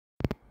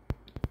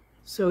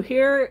So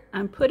here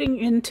I'm putting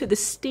into the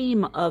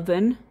steam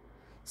oven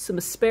some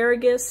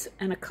asparagus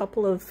and a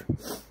couple of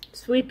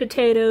sweet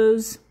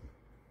potatoes.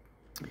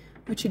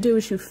 What you do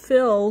is you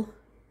fill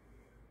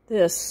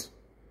this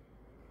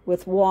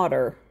with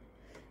water,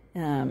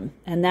 and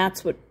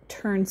that's what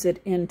turns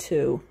it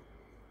into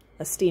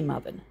a steam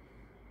oven.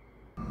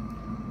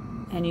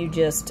 And you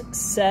just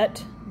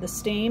set the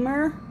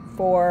steamer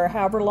for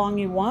however long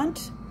you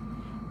want,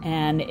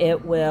 and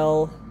it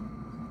will,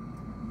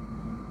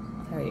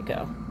 there you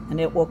go, and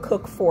it will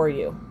cook for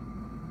you.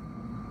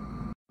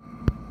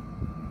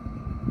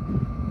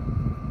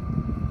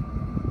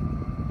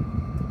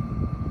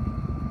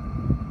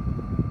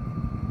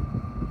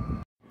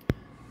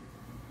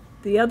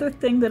 The other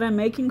thing that I'm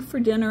making for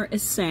dinner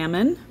is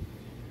salmon.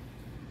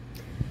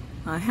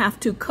 I have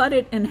to cut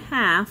it in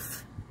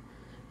half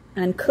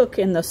and cook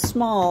in the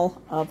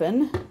small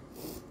oven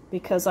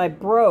because I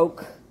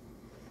broke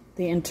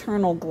the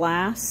internal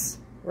glass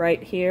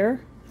right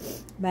here.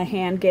 My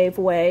hand gave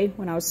way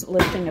when I was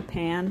lifting a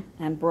pan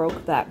and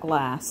broke that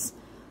glass.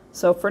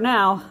 So for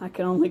now, I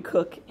can only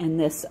cook in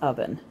this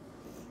oven.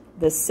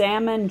 The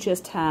salmon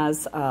just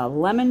has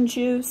lemon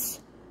juice,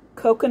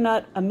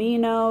 coconut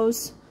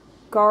aminos,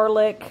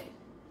 garlic,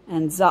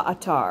 and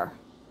za'atar.